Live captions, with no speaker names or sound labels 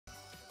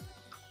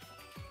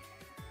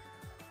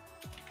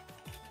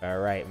All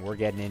right, we're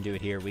getting into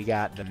it here. We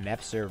got the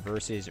Mepsir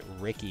versus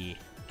RiiKy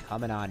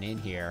coming on in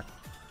here.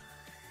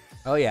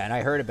 Oh, yeah, and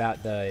I heard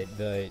about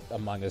the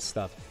Among Us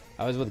stuff.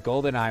 I was with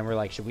GoldenEye, and we're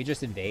like, should we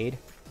just invade?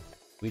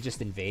 We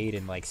just invade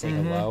and, like, say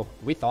hello?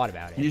 We thought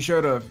about it. You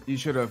should have. You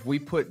should have. We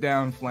put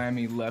down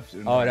Flammy left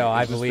and right. Oh, no,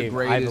 I It's just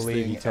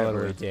believe you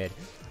totally ever. did.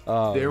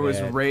 Oh, there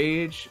was man.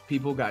 rage.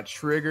 People got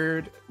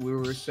triggered. We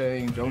were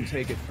saying don't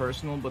take it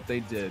personal, but they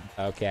did.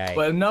 Okay.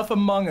 But enough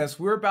Among Us.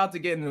 We're about to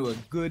get into a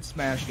good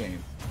Smash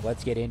game.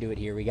 Let's get into it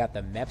here. We got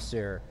the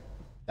Mepsir,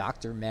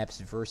 Dr.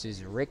 Meps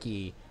versus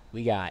RiiKy.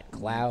 We got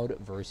Cloud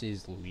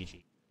versus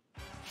Luigi.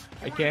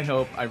 I can't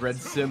help. I read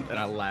Simp and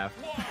I laughed.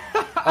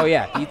 Oh,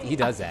 yeah, he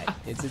does that.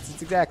 It's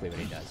exactly what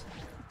he does.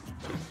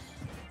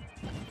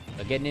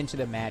 But getting into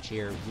the match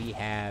here, we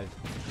have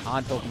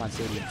on Pokemon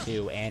Stadium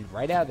 2, and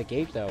right out of the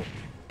gate, though,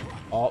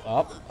 all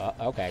up.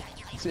 Okay.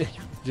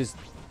 Just,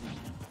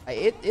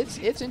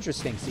 it's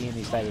interesting seeing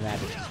these type of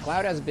matches.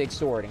 Cloud has a big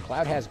sword, and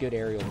Cloud has good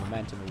aerial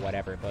momentum and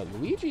whatever, but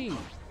Luigi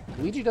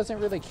doesn't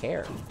really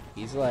care.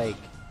 He's like,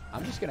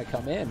 I'm just going to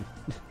come in.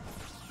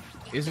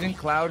 Isn't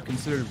Cloud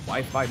considered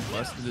Wi-Fi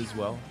busted as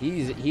well? He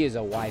is a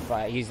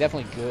Wi-Fi. He's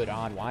definitely good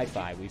on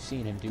Wi-Fi. We've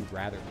seen him do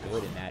rather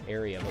good in that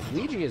area. But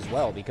Luigi as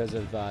well, because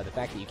of the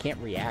fact that you can't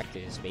react to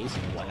his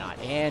spacing and whatnot.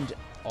 And,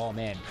 oh,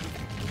 man.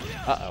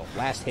 Uh-oh.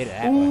 Last hit of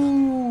that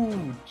one.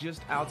 Ooh,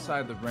 just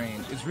outside the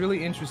range. It's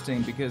really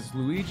interesting because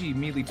Luigi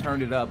immediately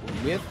turned it up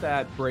with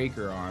that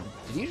breaker on.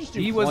 Did he just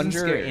do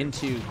plunger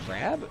into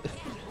grab?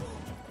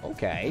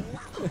 Okay.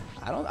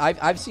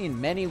 I've seen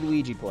many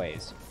Luigi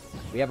plays.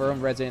 We have our own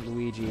resident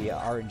Luigi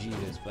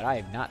RNGs, but I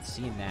have not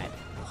seen that.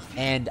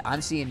 And I'm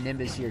seeing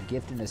Nimbus here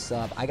gifting a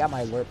sub. I got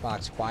my alert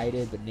box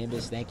quieted, but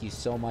Nimbus, thank you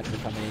so much for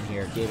coming in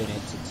here, giving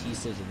it to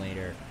T-Sizzle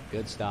later.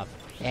 Good stuff.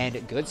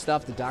 And good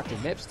stuff to Dr.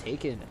 Mips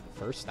taking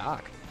first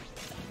stock.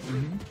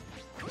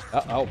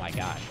 Oh my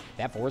gosh.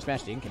 That forward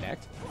smash didn't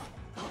connect.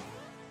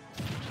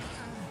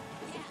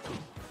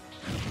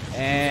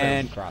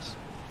 And cross.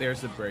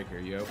 There's the breaker,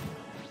 yo.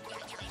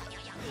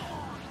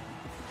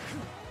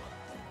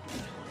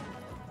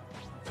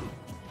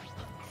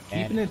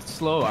 Keeping it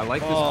slow. I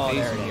like this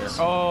pace here.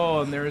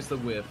 Oh, and there's the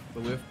whiff. The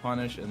whiff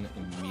punish and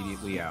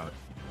immediately out.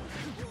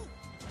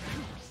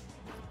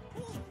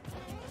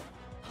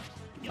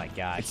 My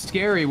God. It's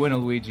scary when a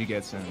Luigi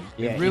gets in.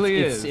 Yeah, it really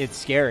is. It's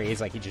scary.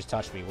 He's like, he just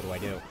touched me. What do I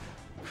do?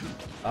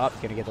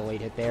 Up, gonna get the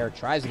late hit there.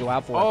 Tries to go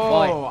out for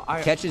it,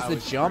 but catches the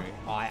jump.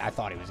 Oh, I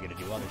thought he was gonna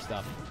do other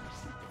stuff.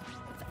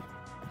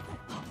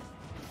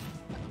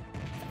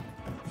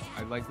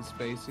 I like the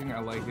spacing. I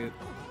like it.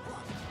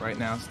 Right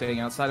now, staying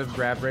outside of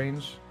grab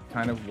range.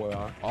 Kind of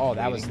oh,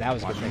 that was a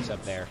good mix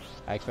up there.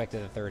 I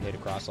expected a third hit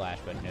across slash,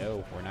 but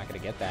no, we're not going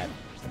to get that.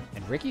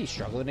 And RiiKy's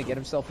struggling to get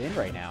himself in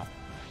right now.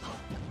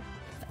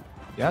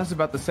 Yeah, I was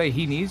about to say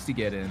he needs to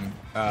get in.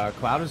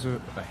 Cloud is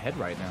ahead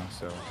right now,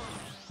 so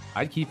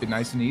I'd keep it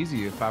nice and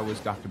easy if I was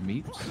Dr.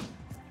 Meeps.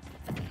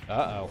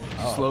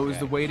 Slow is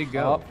the way to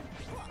go.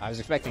 I was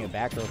expecting a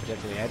back throw,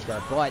 potentially edge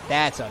guard, but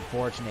that's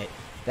unfortunate.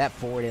 That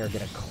forward air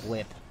gonna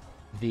clip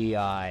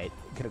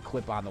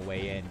on the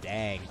way in.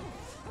 Dang.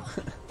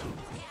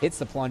 Hits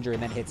the plunger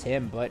and then hits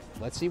him, but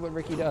let's see what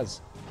RiiKy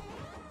does.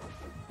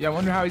 Yeah, I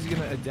wonder how he's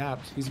going to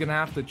adapt. He's going to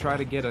have to try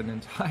to get an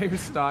entire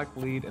stock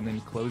lead and then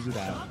close it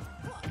out.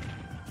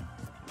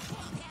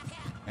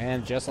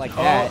 And just like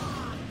that.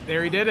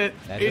 There he did it.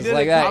 He did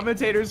like it. That.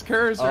 Commentator's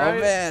curse, right? Oh,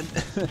 man.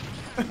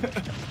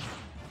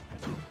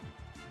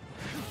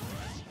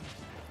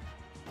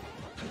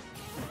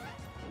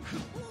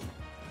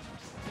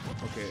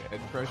 Okay,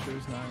 edge pressure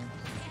is nice.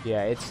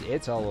 Yeah,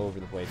 it's all over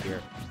the place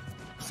here.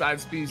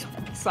 Side B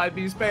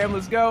spam,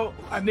 let's go.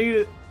 I need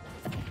it.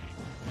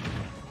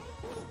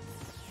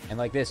 And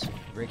like this,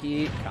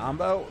 RiiKy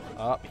combo.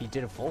 Oh, he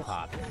did a full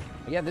hop.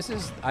 Again, this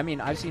is, I mean,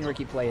 I've seen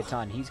RiiKy play a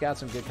ton. He's got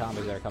some good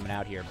combos that are coming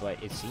out here,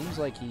 but it seems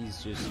like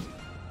he's just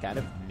kind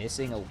of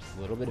missing a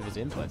little bit of his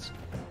inputs.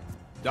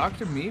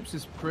 Dr. Meeps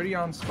is pretty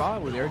on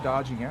spot with air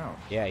dodging out.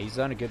 Yeah, he's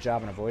done a good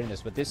job in avoiding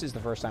this, but this is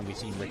the first time we've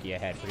seen RiiKy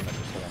ahead pretty much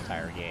this whole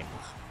entire game.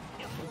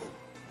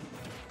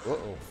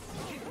 Uh-oh.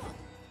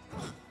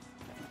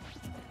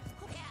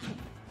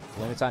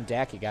 Limits on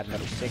deck. He got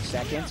another 6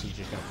 seconds. He's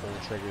just going to pull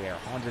the trigger there.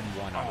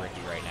 101 on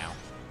RiiKy right now.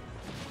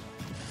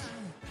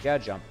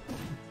 Gotta jump.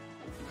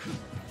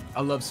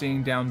 I love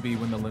seeing down B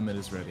when the limit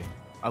is ready.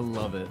 I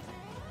love it.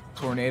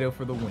 Tornado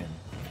for the win.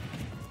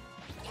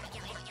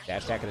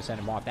 Dash attack to send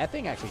him off. That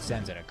thing actually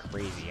sends at a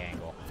crazy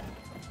angle.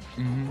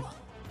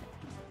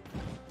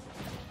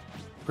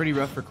 Pretty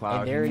rough for Cloud.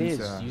 And there it is.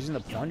 Using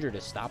the plunger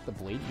to stop the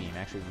blade beam.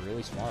 Actually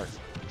really smart.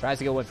 Tries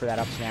to go in for that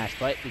up smash,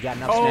 but he got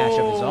an up smash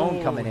of his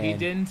own coming in. He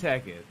didn't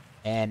tech it.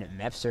 And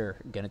Mepsir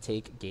going to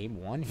take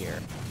game 1 here.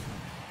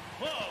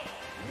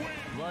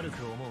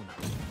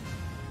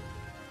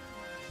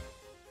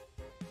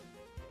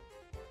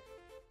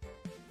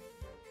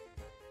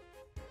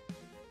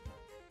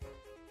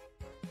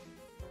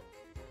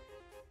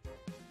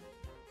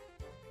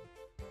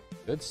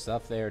 Good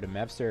stuff there to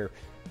Mepsir.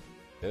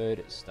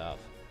 Good stuff.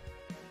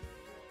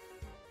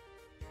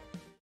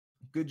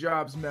 Good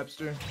jobs,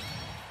 Mepsir.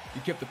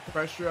 You kept the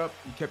pressure up.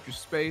 You kept your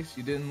space.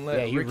 You didn't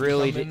let he Ricky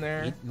really come in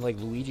there. Like,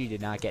 Luigi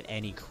did not get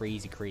any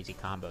crazy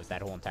combos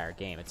that whole entire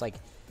game. It's like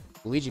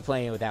Luigi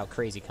playing without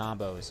crazy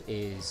combos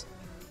is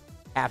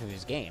half of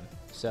his game.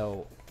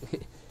 So,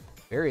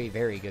 very,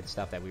 very good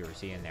stuff that we were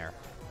seeing there.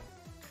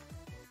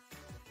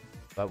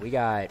 But we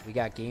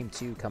got game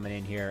 2 coming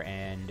in here,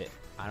 and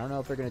I don't know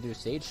if they're going to do a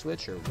stage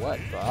switch or what.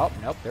 But, oh,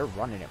 nope, they're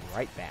running it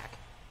right back.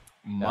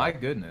 My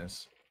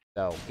goodness.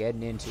 So,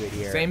 getting into it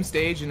here. Same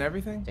stage and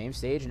everything? Same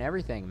stage and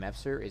everything.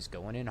 Mepsir is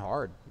going in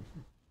hard.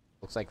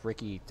 Looks like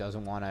RiiKy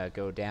doesn't want to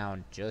go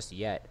down just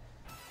yet.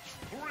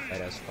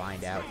 Let us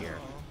find out here.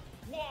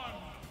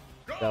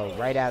 So,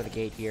 right out of the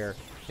gate here,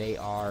 they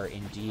are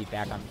indeed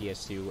back on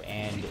PS2,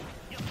 and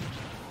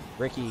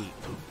RiiKy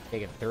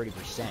taking 30%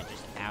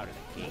 just out of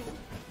the gate.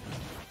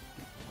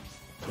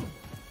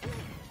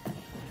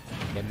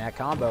 Getting that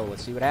combo.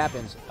 Let's see what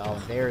happens. Oh,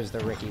 and there's the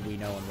RiiKy we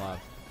know and love.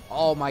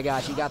 Oh my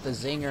gosh, he got the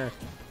zinger.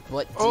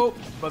 But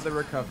but the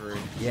recovery.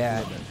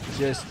 Yeah,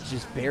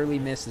 just barely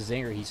missed the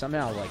zinger. He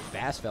somehow like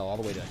fast fell all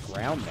the way to the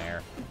ground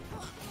there.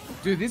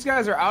 Dude, these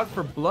guys are out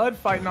for blood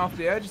fighting off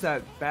the edge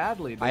that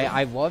badly. Dude.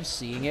 I love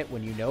seeing it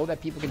when you know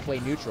that people can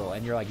play neutral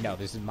and you're like, no,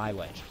 this is my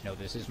ledge. No,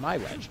 this is my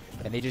ledge.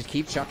 And they just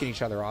keep chucking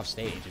each other off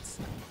stage.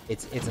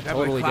 It's a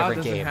totally Cloud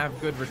different game. doesn't have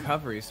good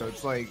recovery, so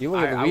it's like You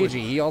look at Luigi,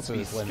 he also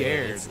is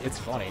limited. scared. It's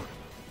funny.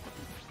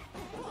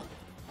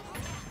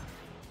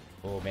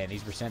 Oh man,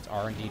 these percents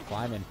are indeed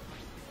climbing.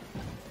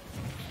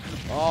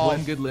 Oh,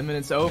 one good limit,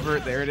 it's over.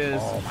 There it is.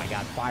 Oh my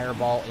god,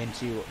 fireball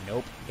into,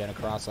 nope, gonna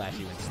cross slash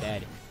you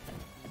instead.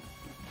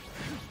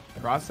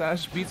 Cross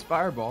slash beats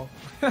fireball.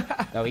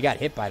 No, he got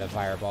hit by the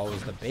fireball. It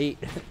was the bait.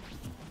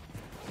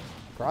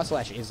 Cross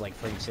slash is like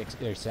frame 6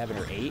 or 7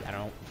 or 8. I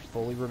don't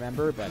fully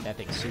remember, but that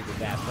thing's super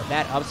fast. But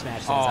that up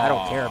smash says, I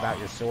don't care about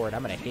your sword.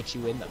 I'm gonna hit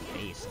you in the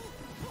face.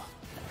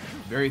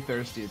 Very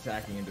thirsty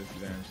attacking a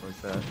disadvantage like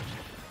that.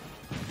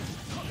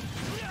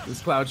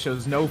 This Cloud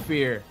shows no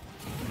fear.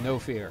 No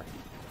fear.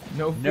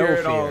 No fear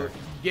at all.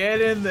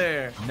 Get in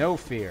there. No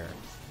fear.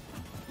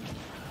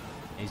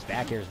 His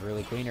back air is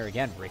really cleaner.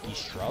 Again, RiiKy's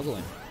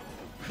struggling.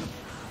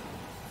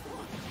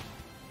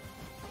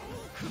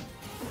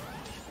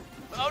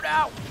 Oh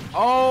no!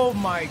 Oh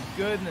my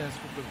goodness,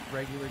 with the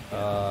regular game.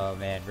 Oh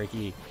man,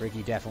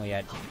 RiiKy definitely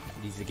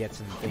needs to get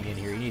something in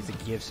here. He needs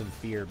to give some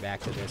fear back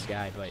to this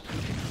guy, but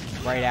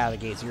right out of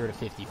the gate, 0 to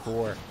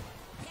 54.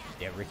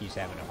 Yeah, RiiKy's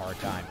having a hard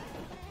time.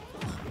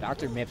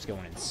 Dr. Mip's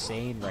going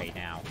insane right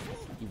now.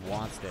 He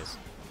wants this.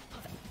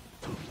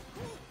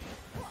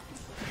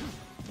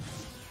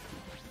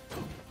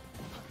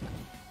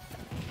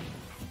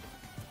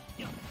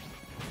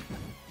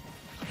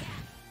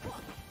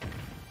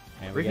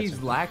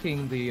 RiiKy's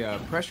lacking the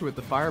pressure with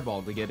the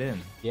fireball to get in.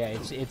 Yeah,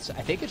 it's.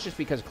 I think it's just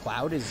because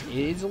Cloud is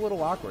a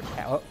little awkward.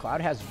 Cloud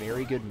has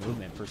very good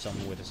movement for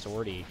someone with a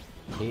sword.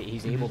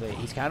 He's able to.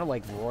 He's kind of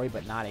like Roy,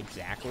 but not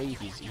exactly.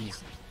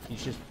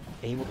 He's just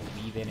able to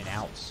weave in and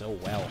out so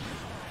well.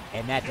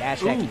 And that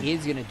dash attack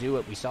is going to do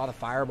it. We saw the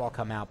fireball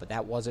come out, but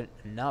that wasn't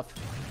enough.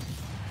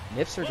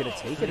 Nips are going to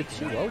take it at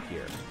 2-0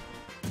 here.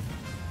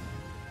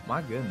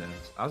 My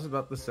goodness, I was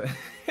about to say.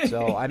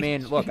 So I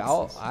mean, look,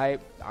 I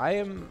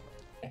am.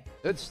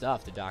 Good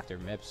stuff to Dr.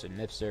 Mips and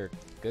Mepsir.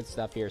 Good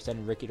stuff here.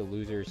 Sending RiiKy to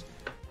losers.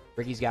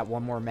 RiiKy's got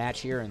one more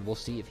match here, and we'll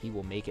see if he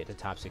will make it to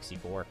top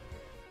 64.